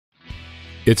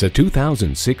It's a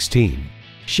 2016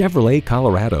 Chevrolet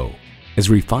Colorado. As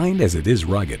refined as it is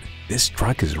rugged, this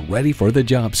truck is ready for the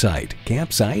job site,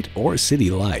 campsite, or city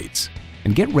lights.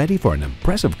 And get ready for an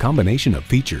impressive combination of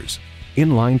features: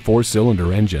 inline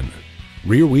 4-cylinder engine,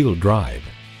 rear-wheel drive,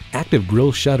 active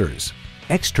grille shutters,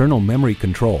 external memory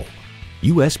control,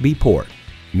 USB port,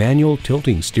 manual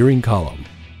tilting steering column,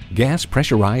 gas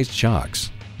pressurized shocks,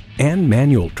 and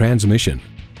manual transmission.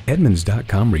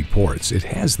 Edmunds.com reports it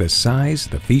has the size,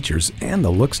 the features, and the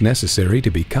looks necessary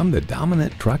to become the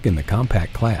dominant truck in the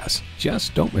compact class.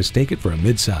 Just don't mistake it for a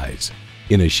midsize.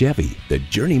 In a Chevy, the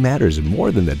journey matters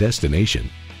more than the destination.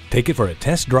 Take it for a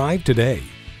test drive today.